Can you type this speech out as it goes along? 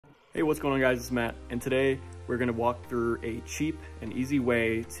Hey, what's going on guys, it's Matt, and today we're going to walk through a cheap and easy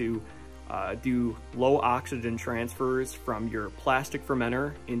way to do low oxygen transfers from your plastic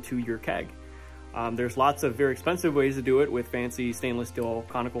fermenter into your keg. There's lots of very expensive ways to do it with fancy stainless steel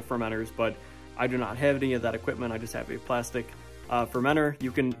conical fermenters, but I do not have any of that equipment. I just have a plastic fermenter.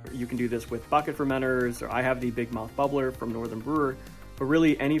 You can do this with bucket fermenters, or I have the big mouth bubbler from Northern Brewer, but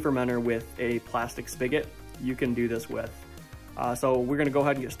really any fermenter with a plastic spigot you can do this with. So we're going to go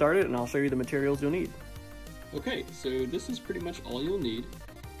ahead and get started, and I'll show you the materials you'll need. Okay, so this is pretty much all you'll need.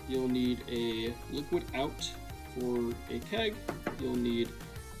 You'll need a liquid out for a keg. You'll need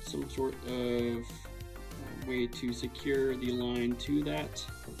some sort of way to secure the line to that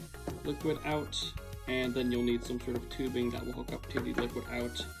liquid out, and then you'll need some sort of tubing that will hook up to the liquid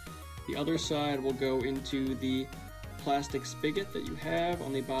out. The other side will go into the plastic spigot that you have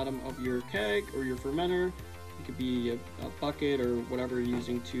on the bottom of your keg or your fermenter. It could be a bucket or whatever you're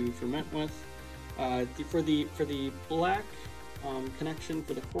using to ferment with. For the black connection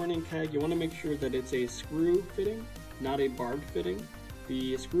for the corning keg, you want to make sure that it's a screw fitting, not a barbed fitting.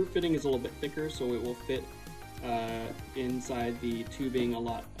 The screw fitting is a little bit thicker, so it will fit inside the tubing a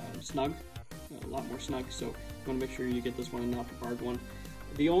lot more snug. So you want to make sure you get this one and not the barbed one.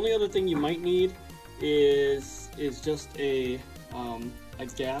 The only other thing you might need is just a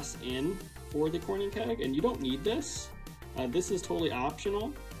gas in for the corning keg, and you don't need this. This is totally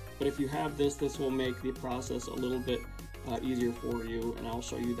optional, but if you have this, this will make the process a little bit easier for you, and I'll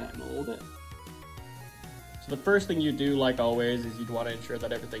show you that in a little bit. So the first thing you do, like always, is you'd want to ensure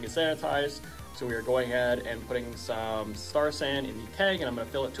that everything is sanitized. So we are going ahead and putting some Star San in the keg, and I'm going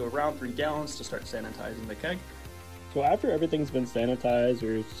to fill it to around 3 gallons to start sanitizing the keg. So after everything's been sanitized,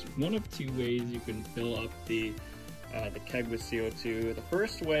 there's one of 2 ways you can fill up the keg with CO2. The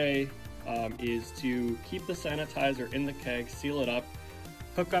first way is to keep the sanitizer in the keg, seal it up,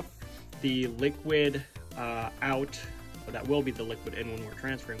 hook up the liquid out, that will be the liquid in when we're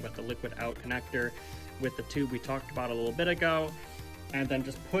transferring, but the liquid out connector with the tube we talked about a little bit ago, and then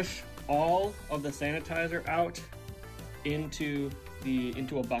just push all of the sanitizer out into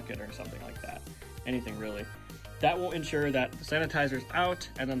a bucket or something like that. Anything really. That will ensure that the sanitizer is out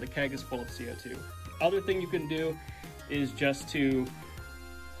and then the keg is full of CO2. The other thing you can do is just to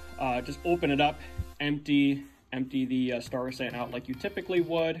just open it up, empty the Star San out like you typically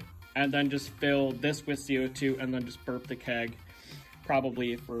would, and then just fill this with CO2 and then just burp the keg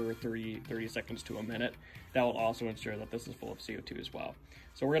probably for 30 seconds to a minute. That will also ensure that this is full of CO2 as well.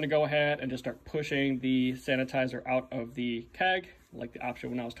 So we're going to go ahead and just start pushing the sanitizer out of the keg, like the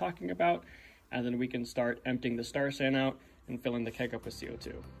option when I was talking about, and then we can start emptying the Star San out and filling the keg up with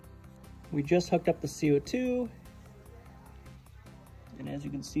CO2. We just hooked up the CO2, and as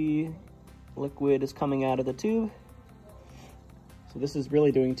you can see, liquid is coming out of the tube. So this is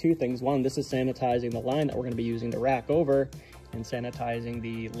really doing 2 things. One, this is sanitizing the line that we're going to be using to rack over and sanitizing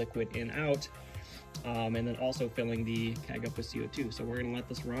the liquid in out, and then also filling the keg up with CO2. So we're going to let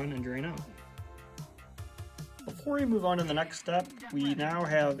this run and drain out. Before we move on to the next step, we now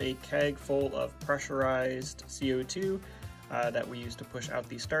have a keg full of pressurized CO2 that we use to push out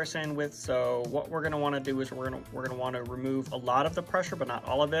the Star San with. So what we're going to want to do is we're going to want to remove a lot of the pressure, but not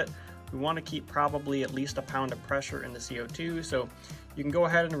all of it. We want to keep probably at least a pound of pressure in the CO2. So you can go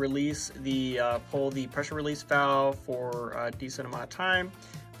ahead and release pull the pressure release valve for a decent amount of time.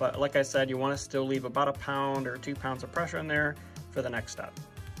 But like I said, you want to still leave about 1 pound or 2 pounds of pressure in there for the next step.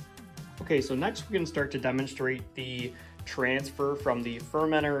 Okay, so next we're going to start to demonstrate the transfer from the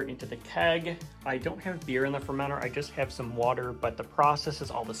fermenter into the keg. I don't have beer in the fermenter, I just have some water, but the process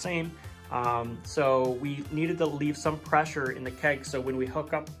is all the same. So we needed to leave some pressure in the keg, so when we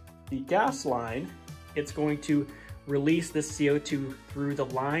hook up the gas line, it's going to release this CO2 through the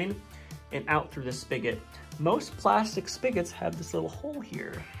line and out through the spigot. Most plastic spigots have this little hole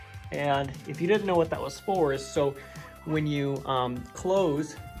here, and if you didn't know what that was for, is so when you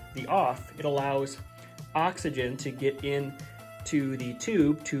close the off, it allows oxygen to get in to the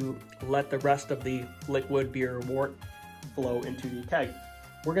tube to let the rest of the liquid, beer, or wort flow into the keg.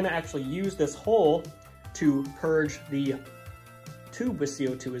 We're going to actually use this hole to purge the tube with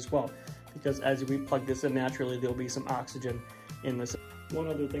CO2 as well, because as we plug this in, naturally there'll be some oxygen in this. One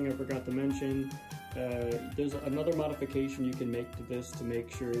other thing I forgot to mention, there's another modification you can make to this to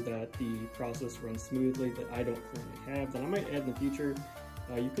make sure that the process runs smoothly that I don't currently have, that I might add in the future.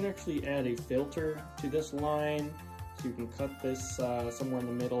 You can actually add a filter to this line, so you can cut this somewhere in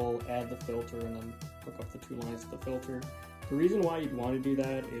the middle, add the filter, and then hook up the 2 lines to the filter. The reason why you'd want to do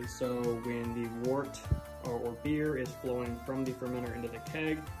that is so when the wort or beer is flowing from the fermenter into the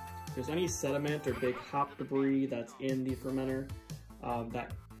keg, if there's any sediment or big hop debris that's in the fermenter,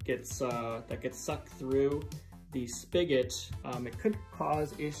 that gets sucked through the spigot, it could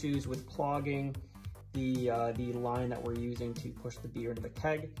cause issues with clogging the line that we're using to push the beer into the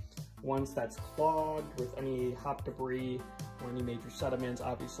keg. Once that's clogged with any hop debris or any major sediments,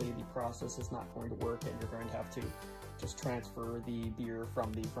 obviously the process is not going to work and you're going to have to just transfer the beer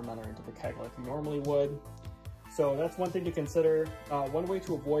from the fermenter into the keg like you normally would. So that's one thing to consider. One way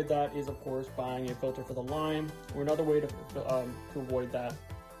to avoid that is, of course, buying a filter for the lime, or another way to avoid that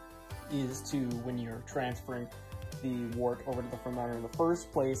is to, when you're transferring the wort over to the fermenter in the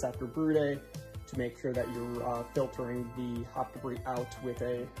first place after brew day, to make sure that you're filtering the hop debris out with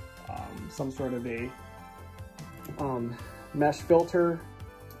a some sort of a mesh filter.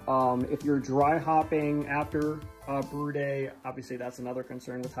 If you're dry hopping after brew day, obviously that's another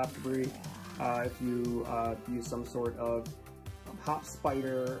concern with hop debris. If you use some sort of hop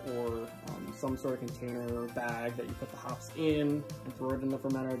spider or some sort of container bag that you put the hops in and throw it in the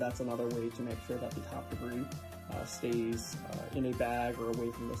fermenter, that's another way to make sure that the hop debris stays in a bag or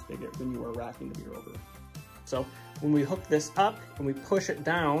away from the spigot when you are racking the beer over. So when we hook this up and we push it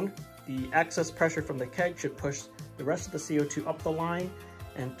down, the excess pressure from the keg should push the rest of the CO2 up the line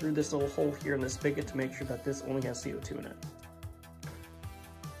and through this little hole here in the spigot to make sure that this only has CO2 in it.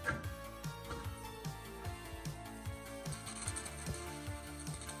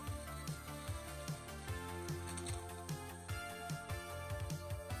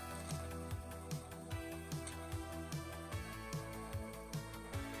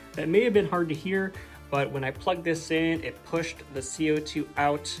 It may have been hard to hear, but when I plugged this in, it pushed the CO2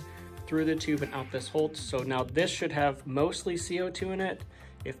 out through the tube and out this hole. So now this should have mostly CO2 in it.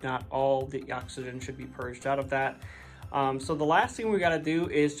 If not all, the oxygen should be purged out of that. So the last thing we gotta do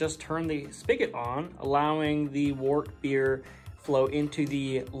is just turn the spigot on, allowing the wort beer flow into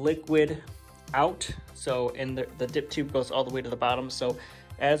the liquid out. So, and the dip tube goes all the way to the bottom. So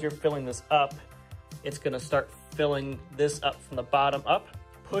as you're filling this up, it's gonna start filling this up from the bottom up,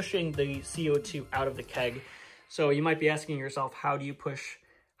 pushing the CO2 out of the keg. So you might be asking yourself, how do you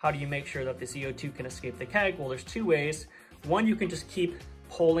make sure that the CO2 can escape the keg? Well, there's two ways. One, you can just keep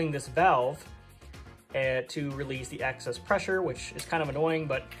pulling this valve to release the excess pressure, which is kind of annoying,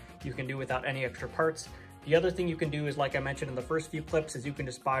 but you can do without any extra parts. The other thing you can do is, like I mentioned in the first few clips, is you can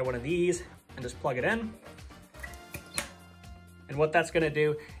just buy one of these and just plug it in. And what that's gonna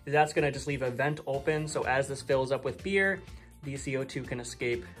do is that's gonna just leave a vent open. So as this fills up with beer, the CO2 can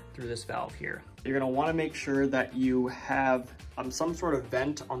escape through this valve here. You're gonna wanna make sure that you have some sort of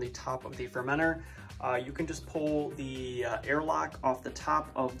vent on the top of the fermenter. You can just pull the airlock off the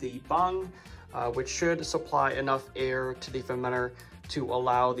top of the bung, which should supply enough air to the fermenter to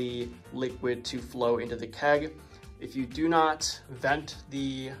allow the liquid to flow into the keg. If you do not vent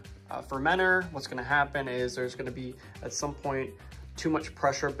the fermenter, what's gonna happen is there's gonna be, at some point, too much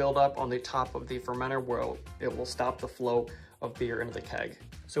pressure buildup on the top of the fermenter where it will stop the flow of beer into the keg.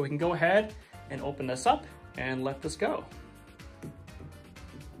 So we can go ahead and open this up and let this go.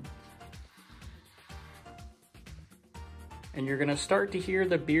 And you're gonna start to hear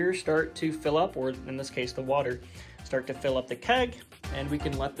the beer start to fill up, or in this case, the water, start to fill up the keg, and we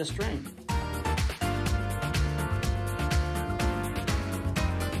can let this drain.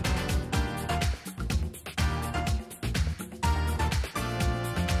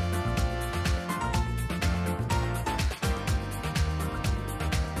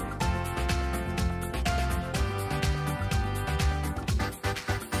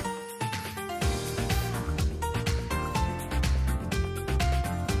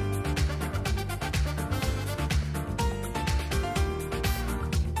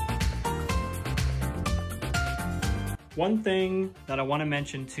 One thing that I want to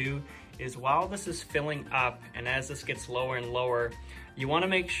mention too is while this is filling up and as this gets lower and lower, you want to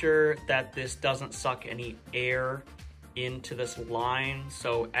make sure that this doesn't suck any air into this line.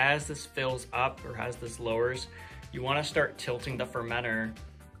 So as this fills up or as this lowers, you want to start tilting the fermenter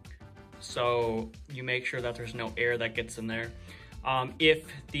so you make sure that there's no air that gets in there. If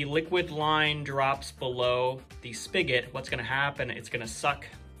the liquid line drops below the spigot, what's going to happen, it's going to suck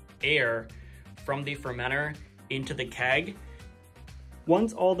air from the fermenter into the keg.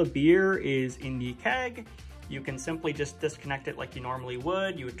 Once all the beer is in the keg, you can simply just disconnect it like you normally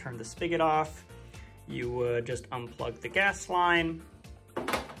would. You would turn the spigot off. You would just unplug the gas line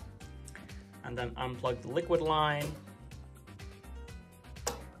and then unplug the liquid line.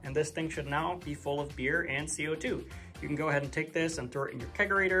 And this thing should now be full of beer and CO2. You can go ahead and take this and throw it in your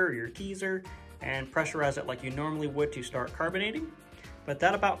kegerator or your teaser and pressurize it like you normally would to start carbonating. But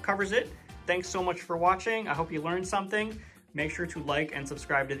that about covers it. Thanks so much for watching. I hope you learned something. Make sure to like and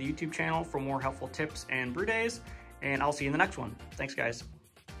subscribe to the YouTube channel for more helpful tips and brew days, and I'll see you in the next one. Thanks, guys.